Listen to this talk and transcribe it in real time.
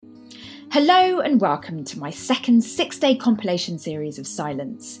Hello and welcome to my second 6-day compilation series of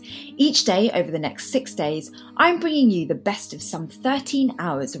Silence. Each day over the next 6 days, I'm bringing you the best of some 13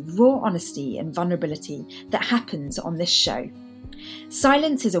 hours of raw honesty and vulnerability that happens on this show.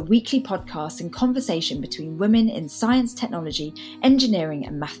 Silence is a weekly podcast and conversation between women in science, technology, engineering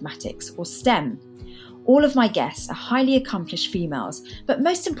and mathematics, or STEM. All of my guests are highly accomplished females, but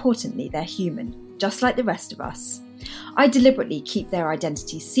most importantly, they're human, just like the rest of us. I deliberately keep their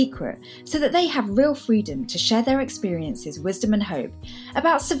identities secret so that they have real freedom to share their experiences, wisdom and hope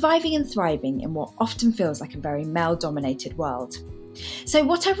about surviving and thriving in what often feels like a very male-dominated world. So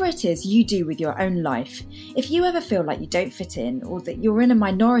whatever it is you do with your own life, if you ever feel like you don't fit in or that you're in a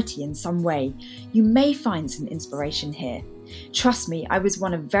minority in some way, you may find some inspiration here. Trust me, I was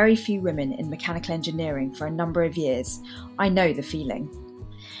one of very few women in mechanical engineering for a number of years. I know the feeling.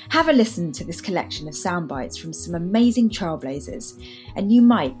 Have a listen to this collection of sound bites from some amazing trailblazers, and you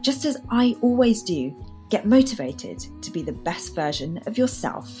might, just as I always do, get motivated to be the best version of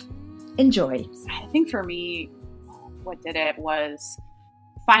yourself. Enjoy. I think for me, what did it was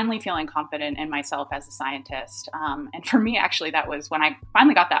finally feeling confident in myself as a scientist. And for me, actually, that was when I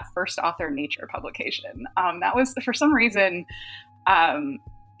finally got that first author Nature publication. That was, for some reason,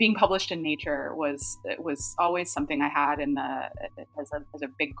 being published in Nature was always something I had as a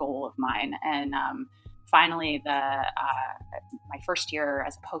big goal of mine. And finally, my first year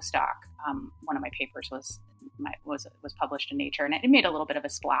as a postdoc, one of my papers was published in Nature, and it made a little bit of a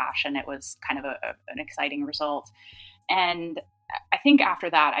splash, and it was kind of an exciting result. And I think after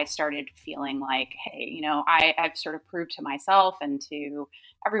that, I started feeling like, hey, I've sort of proved to myself and to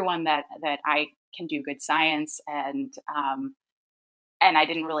everyone that I can do good science, and I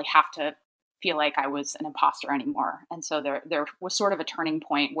didn't really have to feel like I was an imposter anymore. And so there was sort of a turning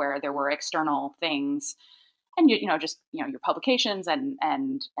point where there were external things, and your publications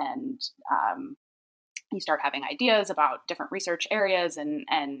and you start having ideas about different research areas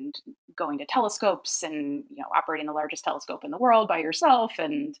and going to telescopes and operating the largest telescope in the world by yourself.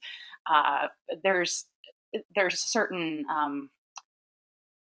 And there's certain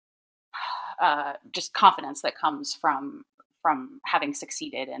just confidence that comes from having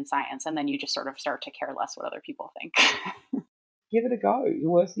succeeded in science, and then you just sort of start to care less what other people think. Give it a go. The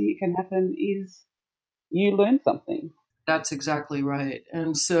worst thing that can happen is you learn something. That's exactly right.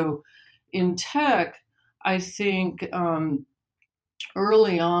 And so in tech, I think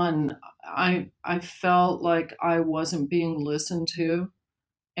early on, I felt like I wasn't being listened to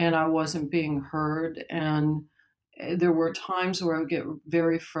and I wasn't being heard. And there were times where I would get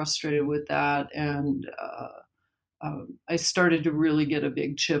very frustrated with that. And I started to really get a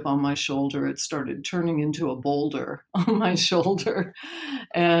big chip on my shoulder. It started turning into a boulder on my shoulder.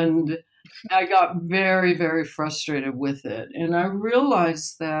 And I got very, very frustrated with it. And I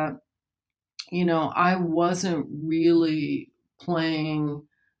realized that, I wasn't really playing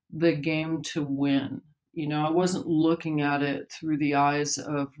the game to win. I wasn't looking at it through the eyes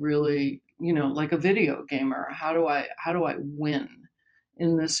of really, like a video gamer. How do I win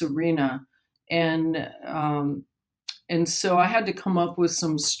in this arena? And so I had to come up with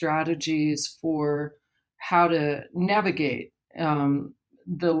some strategies for how to navigate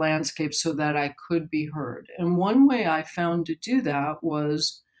the landscape so that I could be heard. And one way I found to do that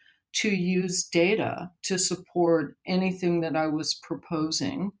was to use data to support anything that I was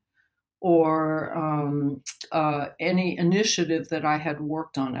proposing or any initiative that I had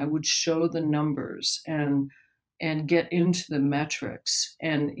worked on. I would show the numbers and get into the metrics.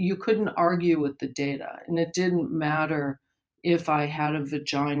 And you couldn't argue with the data. And it didn't matter if I had a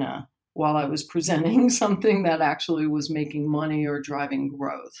vagina while I was presenting something that actually was making money or driving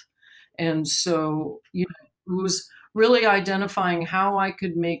growth. And so, it was really identifying how I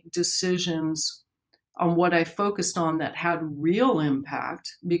could make decisions on what I focused on that had real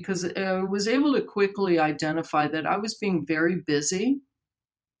impact, because I was able to quickly identify that I was being very busy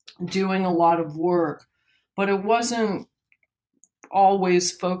doing a lot of work, but it wasn't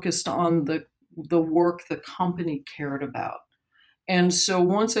always focused on the work the company cared about. And so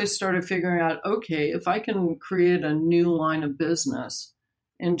once I started figuring out, okay, if I can create a new line of business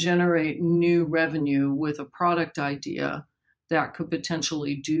and generate new revenue with a product idea that could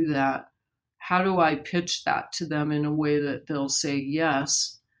potentially do that, how do I pitch that to them in a way that they'll say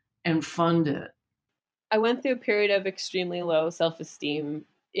yes and fund it? I went through a period of extremely low self-esteem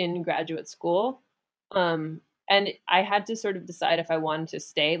in graduate school. And I had to sort of decide if I wanted to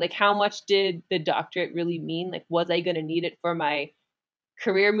stay. Like, how much did the doctorate really mean? Like, was I going to need it for my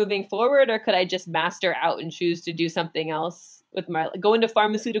career moving forward, or could I just master out and choose to do something else with go into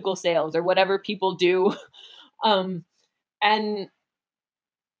pharmaceutical sales or whatever people do? And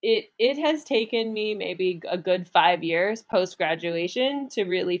it has taken me maybe a good 5 years post graduation to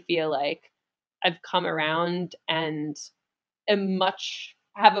really feel like I've come around and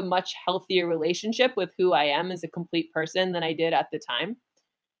have a much healthier relationship with who I am as a complete person than I did at the time.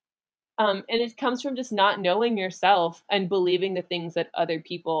 And it comes from just not knowing yourself and believing the things that other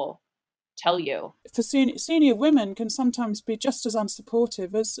people tell you. For senior women can sometimes be just as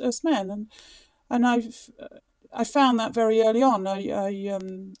unsupportive as men, and I found that very early on.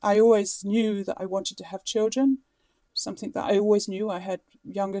 I always knew that I wanted to have children, something that I always knew. I had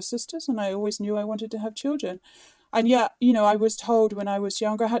younger sisters, and I always knew I wanted to have children. And yet, I was told when I was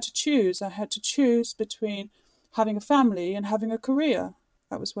younger I had to choose. I had to choose between having a family and having a career.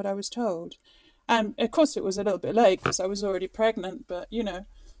 That was what I was told. And of course, it was a little bit late because I was already pregnant, but,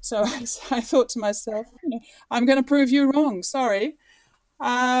 so I thought to myself, I'm going to prove you wrong. Sorry.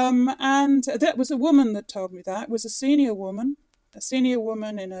 And that was a woman that told me that. It was a senior woman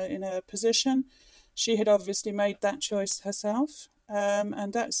in a position. She had obviously made that choice herself.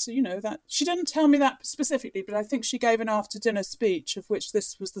 And that's, that she didn't tell me that specifically, but I think she gave an after dinner speech of which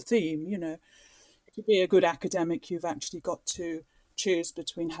this was the theme. To be a good academic, you've actually got to choose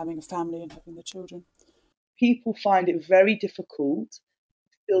between having a family and having the children. People find it very difficult to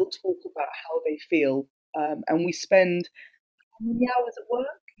still talk about how they feel. And we spend many hours at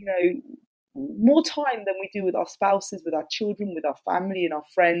work, more time than we do with our spouses, with our children, with our family and our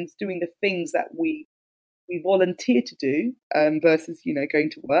friends, doing the things that we volunteer to do versus, going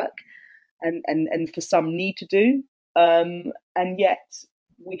to work and for some need to do. And yet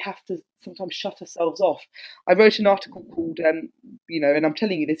we have to sometimes shut ourselves off. I wrote an article called, and I'm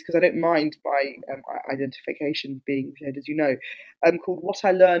telling you this because I don't mind my identification being shared, as you know, called What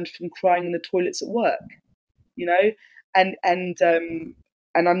I Learned from Crying in the Toilets at Work, and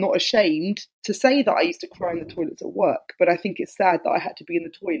I'm not ashamed to say that I used to cry in the toilets at work, but I think it's sad that I had to be in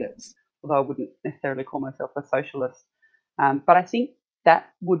the toilets. Although I wouldn't necessarily call myself a socialist. But I think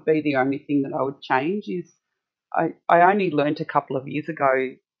that would be the only thing that I would change is I only learned a couple of years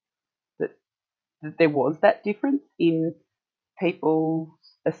ago that there was that difference in people's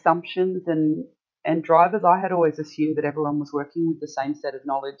assumptions and drivers. I had always assumed that everyone was working with the same set of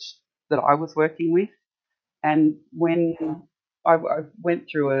knowledge that I was working with. And when I went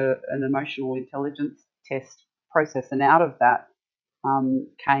through an emotional intelligence test process, and out of that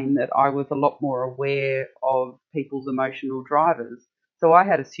came that I was a lot more aware of people's emotional drivers. So I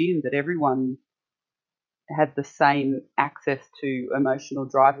had assumed that everyone had the same access to emotional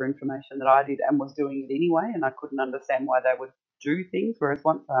driver information that I did and was doing it anyway, and I couldn't understand why they would do things, whereas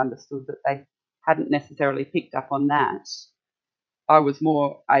once I understood that they hadn't necessarily picked up on that, I was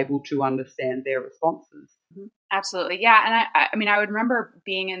more able to understand their responses. Absolutely. Yeah. And I mean, I would remember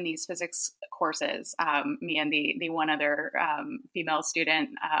being in these physics courses, me and the one other female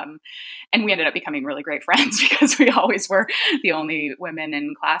student, and we ended up becoming really great friends because we always were the only women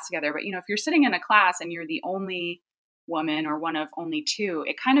in class together. But, if you're sitting in a class and you're the only woman or one of only two,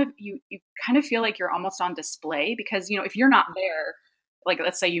 it kind of, you kind of feel like you're almost on display because, if you're not there, like,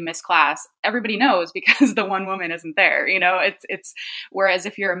 let's say you miss class, everybody knows because the one woman isn't there, it's whereas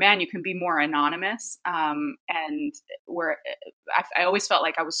if you're a man, you can be more anonymous. And where I always felt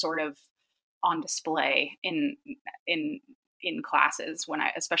like I was sort of on display in classes when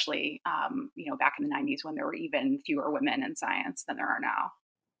especially, back in the 90s when there were even fewer women in science than there are now.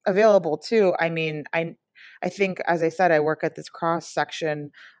 Available too. I mean, I think, as I said, I work at this cross section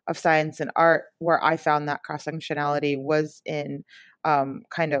of science and art where I found that cross functionality was in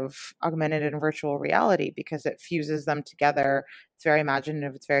kind of augmented and virtual reality because it fuses them together. It's very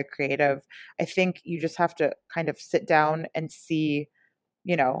imaginative. It's very creative. I think you just have to kind of sit down and see,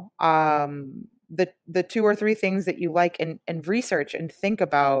 the two or three things that you like and research and think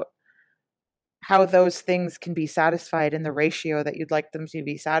about how those things can be satisfied in the ratio that you'd like them to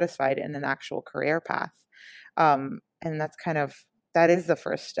be satisfied in an actual career path. And that is the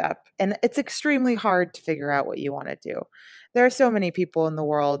first step. And it's extremely hard to figure out what you want to do. There are so many people in the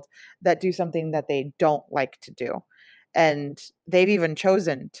world that do something that they don't like to do. And they've even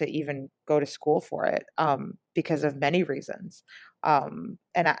chosen to even go to school for it because of many reasons. And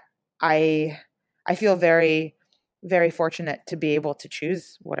I feel very, very fortunate to be able to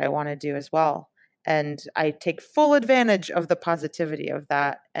choose what I want to do as well. And I take full advantage of the positivity of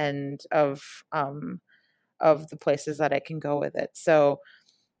that and of the places that I can go with it. So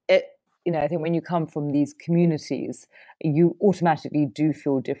I think when you come from these communities, you automatically do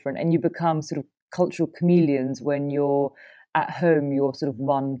feel different and you become sort of cultural chameleons. When you're at home, you're sort of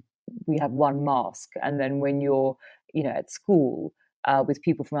we have one mask. And then when you're, at school with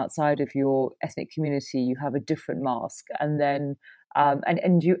people from outside of your ethnic community, you have a different mask. And then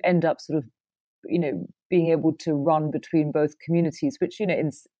and you end up sort of, being able to run between both communities, which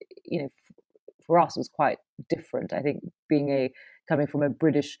for us was quite different. I think coming from a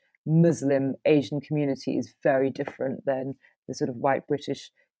British Muslim Asian community is very different than the sort of white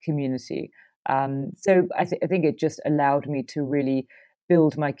British community. So I think it just allowed me to really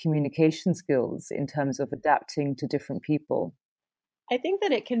build my communication skills in terms of adapting to different people. I think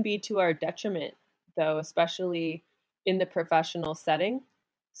that it can be to our detriment, though, especially in the professional setting.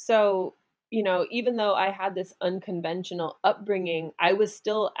 So, even though I had this unconventional upbringing, I was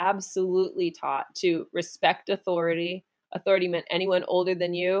still absolutely taught to respect authority. Authority meant anyone older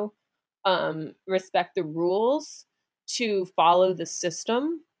than you, respect the rules, to follow the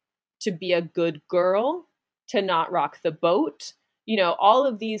system, to be a good girl, to not rock the boat. All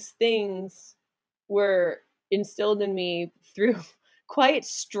of these things were instilled in me through quite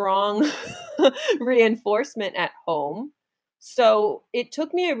strong reinforcement at home. So it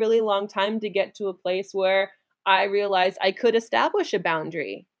took me a really long time to get to a place where I realized I could establish a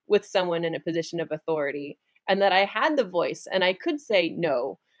boundary with someone in a position of authority, and that I had the voice and I could say,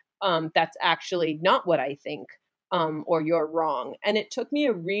 no, that's actually not what I think, or you're wrong. And it took me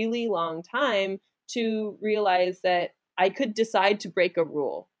a really long time to realize that I could decide to break a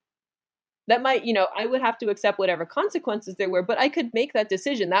rule. That might, I would have to accept whatever consequences there were, but I could make that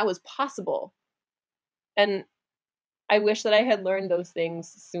decision. That was possible. And I wish that I had learned those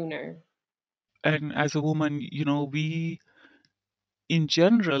things sooner. And as a woman, we, in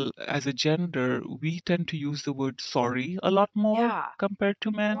general, as a gender, we tend to use the word sorry a lot more compared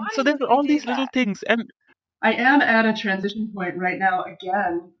to men. So there's all these little things. And I am at a transition point right now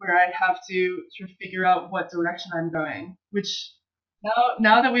again where I have to sort of figure out what direction I'm going, which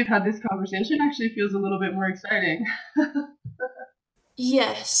now that we've had this conversation actually feels a little bit more exciting.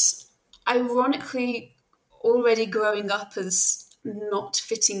 Yes. Ironically, already growing up as not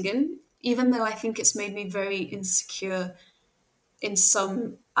fitting in, even though I think it's made me very insecure in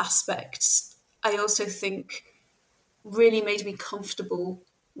some aspects, I also think really made me comfortable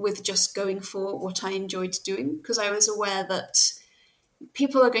with just going for what I enjoyed doing, because I was aware that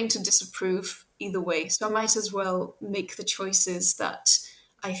people are going to disapprove either way. So I might as well make the choices that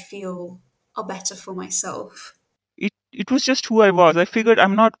I feel are better for myself. It was just who I was. I figured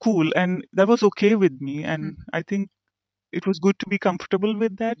I'm not cool, and that was okay with me. And I think it was good to be comfortable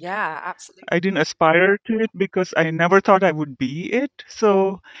with that. Yeah, absolutely. I didn't aspire to it because I never thought I would be it.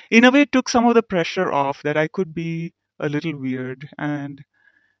 So in a way, it took some of the pressure off that I could be a little weird. And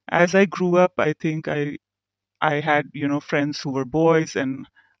as I grew up, I think I had, friends who were boys, and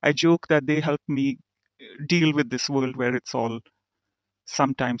I joke that they helped me deal with this world where it's all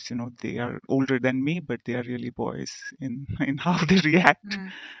sometimes, they are older than me, but they are really boys in how they react.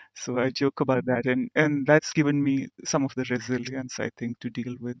 So I joke about that, and that's given me some of the resilience, I think, to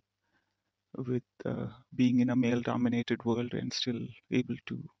deal with being in a male-dominated world and still able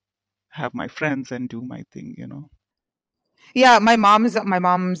to have my friends and do my thing, Yeah, my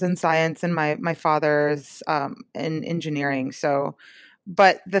mom's in science and my father's in engineering. So,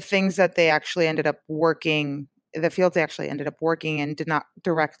 but the things that they actually ended up working, the fields they actually ended up working in did not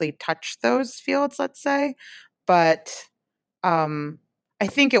directly touch those fields, let's say. But I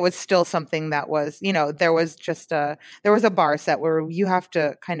think it was still something that was, there was a bar set where you have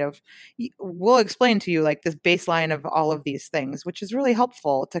to kind of, we'll explain to you like this baseline of all of these things, which is really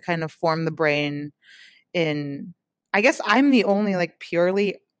helpful to kind of form the brain in, I guess I'm the only like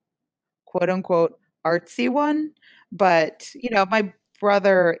purely quote unquote artsy one, but my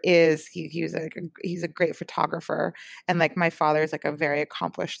brother is, he's a great photographer, and like my father is like a very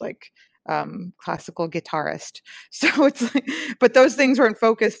accomplished like classical guitarist. So it's like, but those things weren't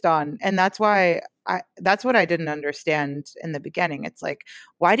focused on, and that's what I didn't understand in the beginning. It's like,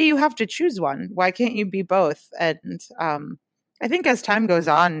 why do you have to choose one? Why can't you be both? And I think as time goes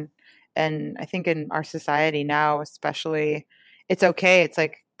on, and I think in our society now especially, it's okay. It's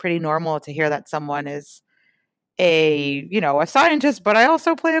like pretty normal to hear that someone is a scientist, but I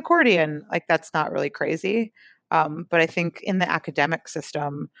also play accordion. Like that's not really crazy. But I think in the academic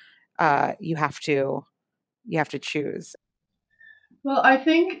system, you have to choose. Well, I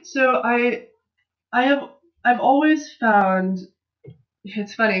think so. I've always found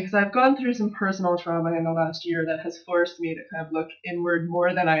it's funny because I've gone through some personal trauma in the last year that has forced me to kind of look inward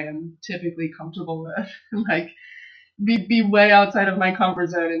more than I am typically comfortable with, like be way outside of my comfort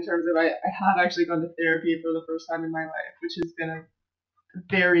zone in terms of I have actually gone to therapy for the first time in my life, which has been a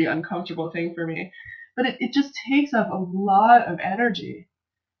very uncomfortable thing for me. But it just takes up a lot of energy.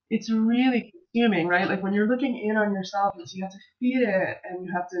 It's really consuming, right? Like when you're looking in on yourself, you have to feed it and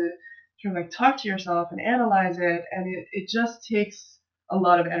you have to sort of like talk to yourself and analyze it, and it just takes a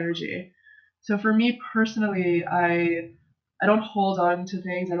lot of energy. So for me personally, I don't hold on to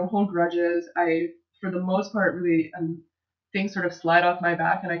things. I don't hold grudges. I, for the most part, really things sort of slide off my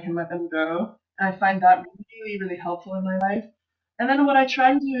back and I can let them go. And I find that really, really helpful in my life. And then what I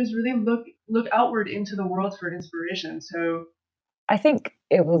try and do is really look outward into the world for inspiration. So I think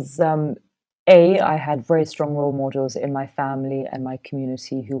it was I had very strong role models in my family and my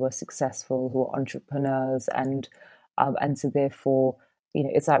community who were successful, who were entrepreneurs, and so therefore,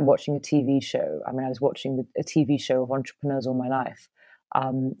 it's like watching a TV show. I mean, I was watching a TV show of entrepreneurs all my life.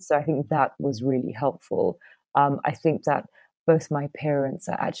 So I think that was really helpful. I think that both my parents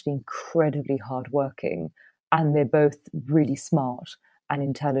are actually incredibly hardworking, and they're both really smart and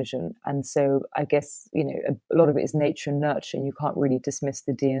intelligent. And so I guess, a lot of it is nature and nurture, and you can't really dismiss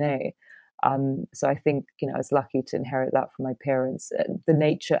the DNA. So I think, I was lucky to inherit that from my parents, the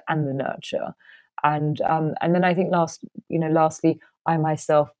nature and the nurture. And then I think lastly, I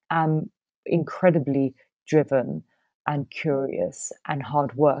myself am incredibly driven and curious and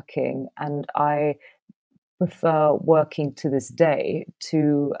hardworking, and I prefer working to this day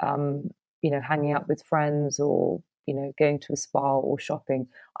to hanging out with friends or going to a spa or shopping.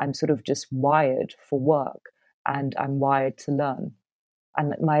 I'm sort of just wired for work, and I'm wired to learn,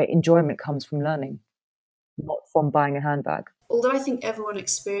 and my enjoyment comes from learning, not from buying a handbag. Although I think everyone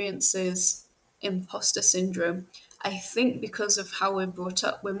experiences imposter syndrome, I think because of how we're brought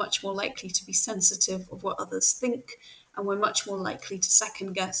up, we're much more likely to be sensitive of what others think, and we're much more likely to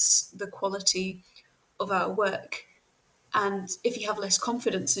second guess the quality of our work. And if you have less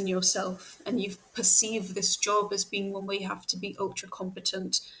confidence in yourself and you perceive this job as being one where you have to be ultra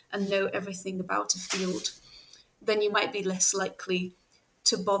competent and know everything about a field, then you might be less likely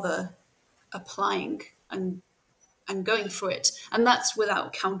to bother applying and going for it. And that's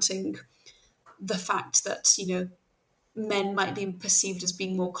without counting the fact that, men might be perceived as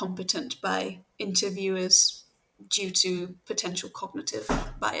being more competent by interviewers due to potential cognitive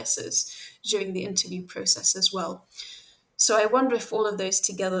biases during the interview process as well. So I wonder if all of those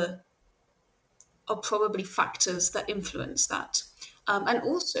together are probably factors that influence that. And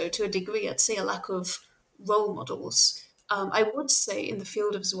also, to a degree, I'd say a lack of role models. I would say in the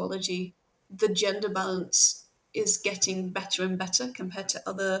field of zoology, the gender balance is getting better and better compared to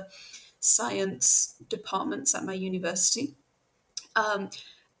other science departments at my university. And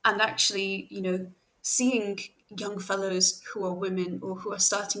actually, seeing young fellows who are women or who are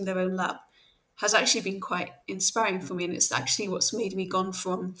starting their own lab has actually been quite inspiring for me. And it's actually what's made me gone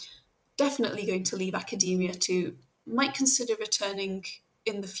from definitely going to leave academia to might consider returning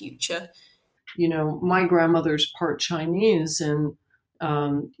in the future. My grandmother's part Chinese, and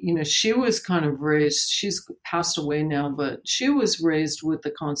she was kind of raised, she's passed away now, but she was raised with the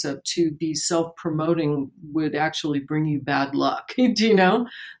concept to be self-promoting would actually bring you bad luck.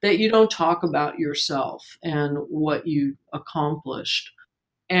 That you don't talk about yourself and what you accomplished.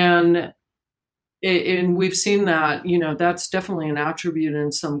 And we've seen that, that's definitely an attribute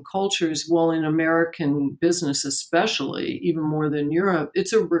in some cultures. Well, in American business, especially, even more than Europe,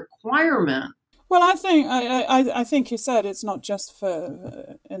 it's a requirement. Well, I think you said it's not just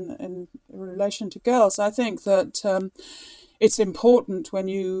for in relation to girls. I think that it's important when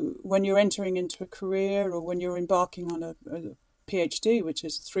you're entering into a career or when you're embarking on a PhD, which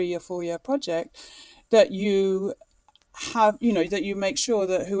is a 3 or 4 year project, that you have, that you make sure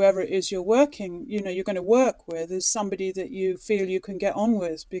that whoever it is you're working, you're going to work with is somebody that you feel you can get on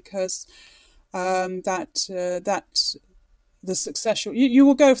with, because the success, you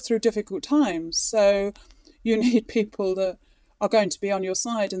will go through difficult times. So you need people that are going to be on your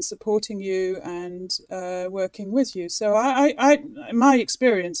side and supporting you and working with you. So my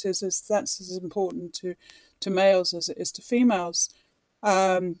experience is that's as important to males as it is to females,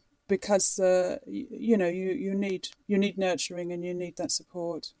 because you need nurturing and you need that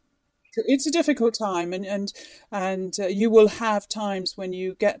support. It's a difficult time, and you will have times when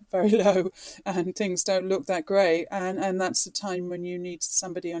you get very low and things don't look that great, and that's the time when you need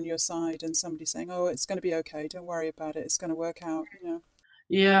somebody on your side and somebody saying, "Oh, it's going to be okay. Don't worry about it. It's going to work out."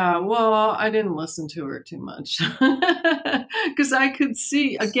 Yeah, well, I didn't listen to her too much because I could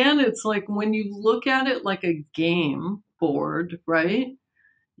see, again, it's like when you look at it like a game board, right?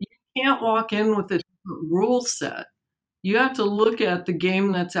 You can't walk in with a different rule set. You have to look at the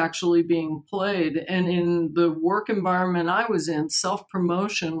game that's actually being played. And in the work environment I was in,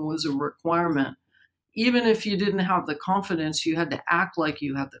 self-promotion was a requirement. Even if you didn't have the confidence, you had to act like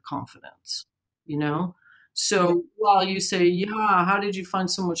you had the confidence, So while you say, yeah, how did you find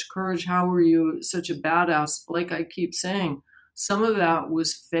so much courage? How were you such a badass? Like I keep saying, some of that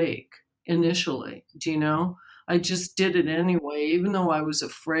was fake. initially. Do you know? I just did it anyway, even though I was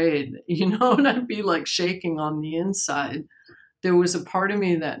afraid, and I'd be like shaking on the inside. There was a part of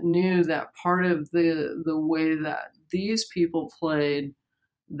me that knew that part of the way that these people played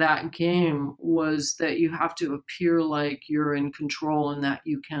that game was that you have to appear like you're in control and that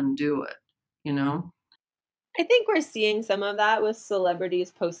you can do it, I think we're seeing some of that with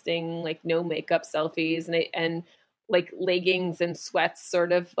celebrities posting like no makeup selfies and like leggings and sweats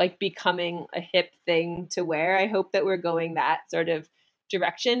sort of like becoming a hip thing to wear. I hope that we're going that sort of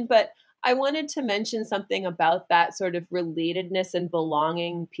direction. But I wanted to mention something about that sort of relatedness and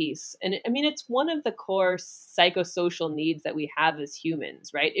belonging piece. And I mean, it's one of the core psychosocial needs that we have as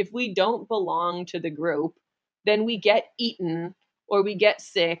humans, right? If we don't belong to the group, then we get eaten or we get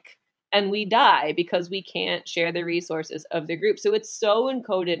sick and we die because we can't share the resources of the group. So it's so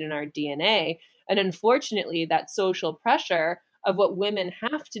encoded in our DNA. And unfortunately, that social pressure of what women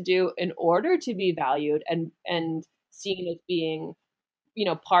have to do in order to be valued and seen as being,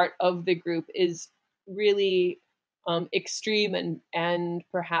 part of the group is really extreme and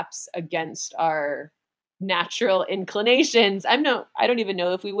perhaps against our natural inclinations. I don't even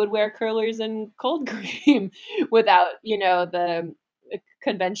know if we would wear curlers and cold cream without, the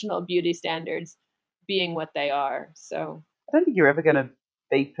conventional beauty standards being what they are. So I don't think you're ever going to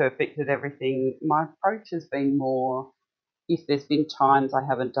be perfect at everything. My approach has been more, if there's been times I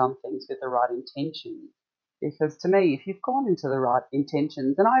haven't done things with the right intention, because to me, if you've gone into the right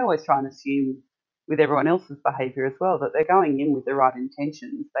intentions, and I always try and assume with everyone else's behaviour as well, that they're going in with the right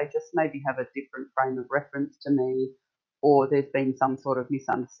intentions, they just maybe have a different frame of reference to me, or there's been some sort of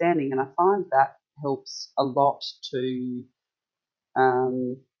misunderstanding, and I find that helps a lot to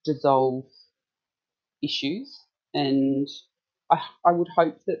dissolve issues. And I would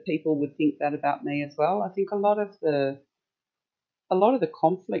hope that people would think that about me as well. I think a lot of the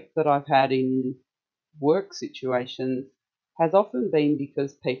conflict that I've had in work situations has often been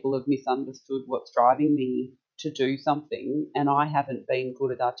because people have misunderstood what's driving me to do something, and I haven't been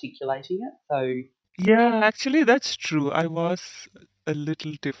good at articulating it. So Yeah, actually, that's true. I was a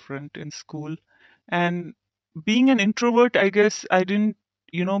little different in school. And being an introvert, I guess I didn't,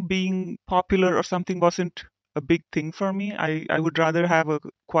 being popular or something wasn't a big thing for me. I would rather have a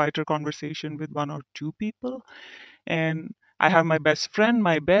quieter conversation with one or two people. And I have my best friend,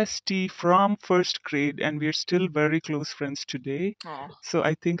 my bestie from first grade, and we're still very close friends today. So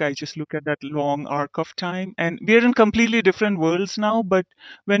I think I just look at that long arc of time, and we're in completely different worlds now, but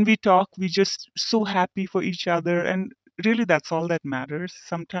when we talk, we just so happy for each other, and really that's all that matters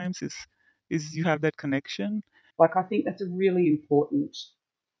sometimes is you have that connection. like, I think that's a really important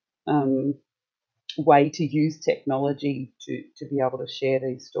way to use technology to be able to share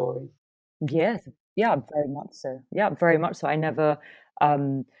these stories. Yes, yeah, very much so. Yeah, very much so. I never,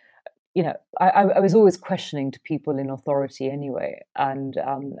 I was always questioning to people in authority anyway, and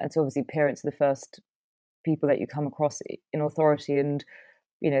so obviously parents are the first people that you come across in authority, and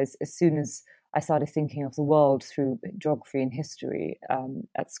as soon as I started thinking of the world through geography and history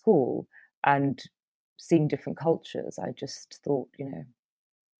at school and seeing different cultures, I just thought,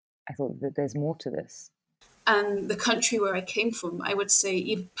 I thought that there's more to this. And the country where I came from, I would say,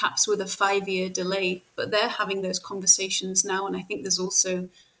 even perhaps with a 5-year delay, but they're having those conversations now. And I think there's also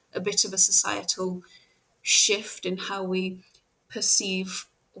a bit of a societal shift in how we perceive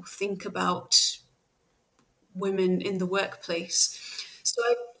or think about women in the workplace. So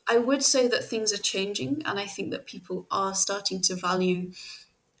I would say that things are changing, and I think that people are starting to value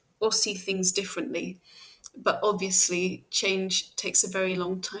or see things differently. But obviously, change takes a very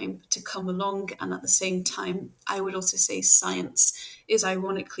long time to come along. And at the same time, I would also say science is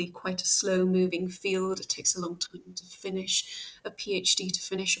ironically quite a slow-moving field. It takes a long time to finish a PhD, to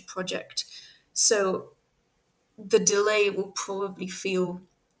finish a project. So the delay will probably feel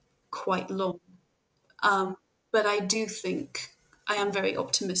quite long. But I do think, I am very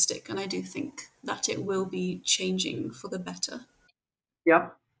optimistic, and I do think that it will be changing for the better.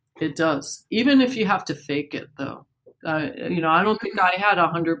 Yep. It does. Even if you have to fake it, though. I don't think I had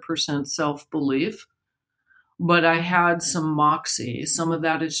 100% self-belief, but I had some moxie. Some of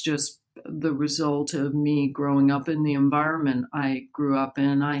that is just the result of me growing up in the environment I grew up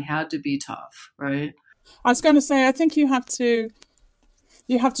in. I had to be tough, right? I was going to say, I think you have to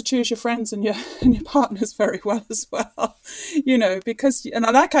choose your friends and your partners very well as well, because, and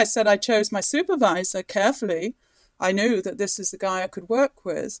like I said, I chose my supervisor carefully. I knew that this is the guy I could work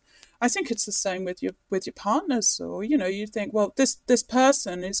with. I think it's the same with your partners, or you think, well, this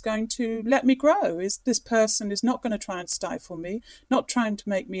person is going to let me grow. This person is not going to try and stifle me, not trying to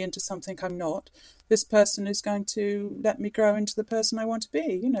make me into something I'm not. This person is going to let me grow into the person I want to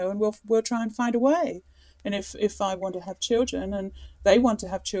be, and we'll try and find a way. And if I want to have children and they want to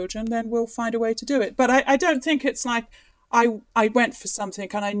have children, then we'll find a way to do it. But I don't think it's like I went for something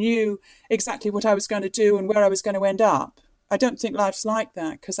and I knew exactly what I was going to do and where I was going to end up. I don't think life's like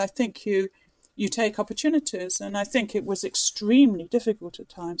that, because I think you take opportunities, and I think it was extremely difficult at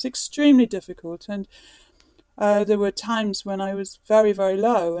times, extremely difficult. And there were times when I was very, very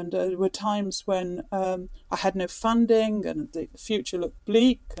low, and there were times when I had no funding and the future looked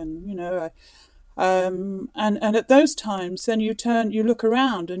bleak, and and at those times, then you look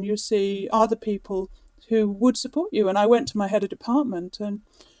around and you see other people who would support you. And I went to my head of department, and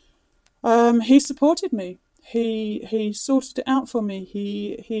he supported me. He sorted it out for me.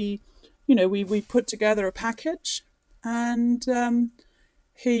 We put together a package, and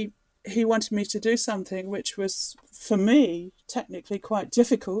he wanted me to do something which was, for me, technically quite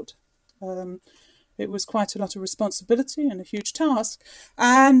difficult. It was quite a lot of responsibility and a huge task,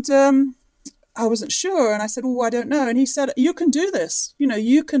 and I wasn't sure. And I said, "Oh, I don't know." And he said, "You can do this.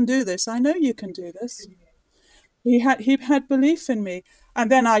 You can do this. I know you can do this." He had belief in me. And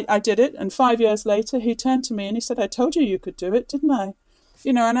then I did it. And 5 years later, he turned to me and he said, "I told you could do it, didn't I?"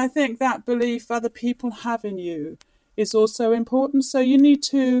 And I think that belief other people have in you is also important. So you need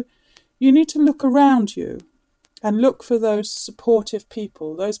to look around you and look for those supportive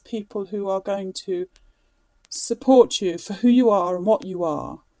people, those people who are going to support you for who you are and what you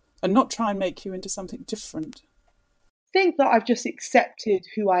are, and not try and make you into something different. I think that I've just accepted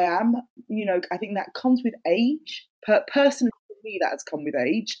who I am. I think that comes with age. Personally, for me, that has come with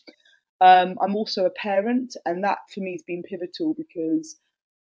age. I'm also a parent, and that for me has been pivotal, because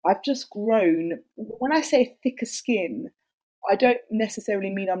I've just grown. When I say thicker skin, I don't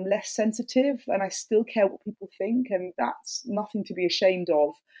necessarily mean I'm less sensitive, and I still care what people think, and that's nothing to be ashamed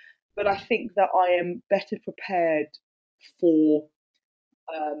of. But I think that I am better prepared for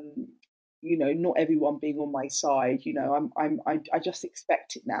not everyone being on my side. I just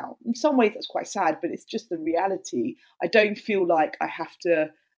expect it now. In some ways that's quite sad, but it's just the reality. I don't feel like I have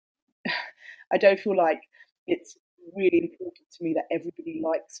to, I don't feel like it's really important to me that everybody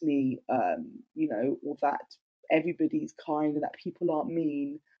likes me, or that everybody's kind and that people aren't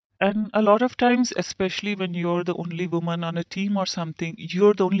mean. And a lot of times, especially when you're the only woman on a team or something,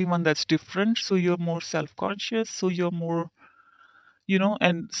 you're the only one that's different. So you're more self-conscious. So you're more,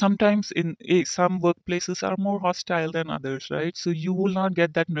 and sometimes some workplaces are more hostile than others, right? So you will not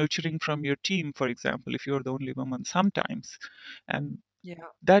get that nurturing from your team, for example, if you're the only woman sometimes. And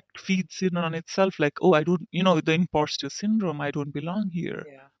that feeds in on itself, like, oh, I don't, the imposter syndrome, I don't belong here.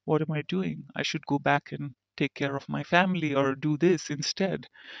 What am I doing? I should go back and take care of my family or do this instead.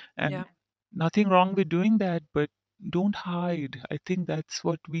 And nothing wrong with doing that, but don't hide. I think that's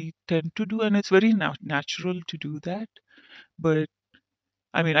what we tend to do, and it's very natural to do that. But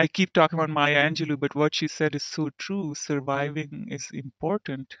I mean, I keep talking about Maya Angelou, but what she said is so true. Surviving is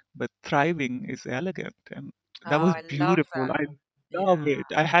important, but thriving is elegant. And that was beautiful. I love it.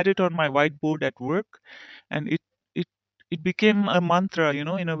 I had it on my whiteboard at work, and it became a mantra,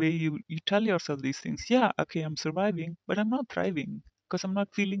 in a way you tell yourself these things. Yeah, okay, I'm surviving, but I'm not thriving, because I'm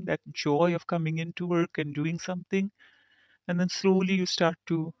not feeling that joy of coming into work and doing something. And then slowly you start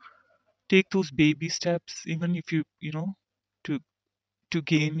to take those baby steps, even if to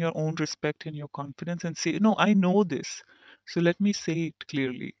gain your own respect and your confidence, and say, no, I know this, so let me say it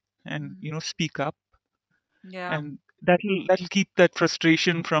clearly, and speak up. And that'll keep that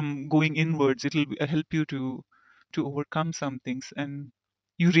frustration from going inwards. It'll help you to overcome some things, and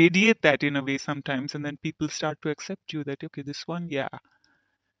you radiate that in a way sometimes, and then people start to accept you, that okay, this one, yeah,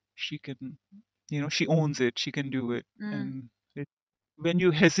 she can, she owns it, she can do it. And when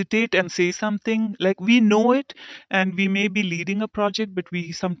you hesitate and say something, like, we know it and we may be leading a project, but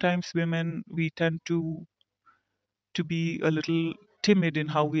we sometimes, women, we tend to be a little timid in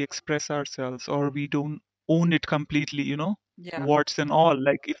how we express ourselves, or we don't own it completely, warts and all.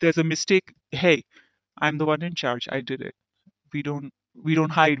 Like, if there's a mistake, hey, I'm the one in charge, I did it. We don't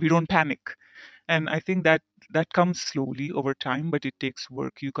hide, we don't panic. And I think that comes slowly over time, but it takes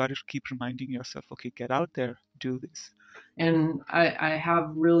work. You got to keep reminding yourself, okay, get out there, do this. And I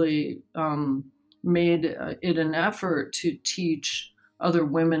have really made it an effort to teach other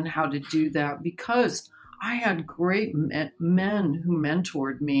women how to do that, because I had great men who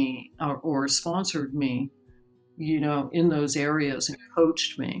mentored me or sponsored me, in those areas, and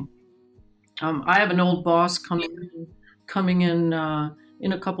coached me. I have an old boss coming in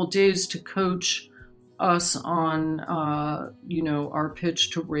in a couple days to coach us on, our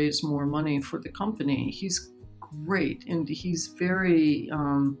pitch to raise more money for the company. He's great, and he's very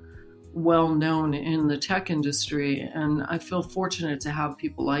well known in the tech industry, and I feel fortunate to have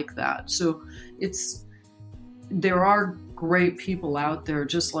people like that. So there are great people out there,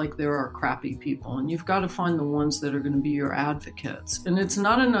 just like there are crappy people, and you've got to find the ones that are going to be your advocates. And it's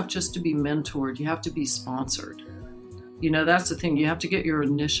not enough just to be mentored, you have to be sponsored. That's the thing, you have to get your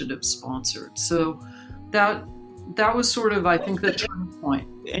initiative sponsored. So that was sort of, I think, the turning point.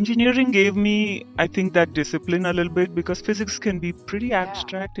 Engineering gave me, I think, that discipline a little bit, because physics can be pretty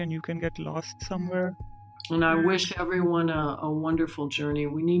abstract and you can get lost somewhere. And I wish everyone a wonderful journey.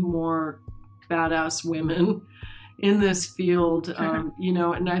 We need more badass women in this field,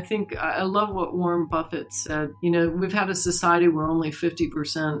 and I think I love what Warren Buffett said. We've had a society where only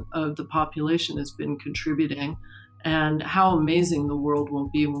 50% of the population has been contributing, and how amazing the world will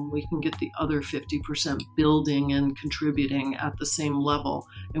be when we can get the other 50% building and contributing at the same level,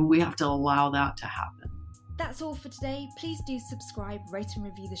 and we have to allow that to happen. That's all for today. Please do subscribe, rate and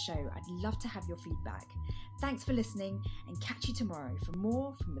review the show. I'd love to have your feedback. Thanks for listening, and catch you tomorrow for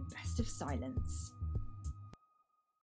more from the best of silence.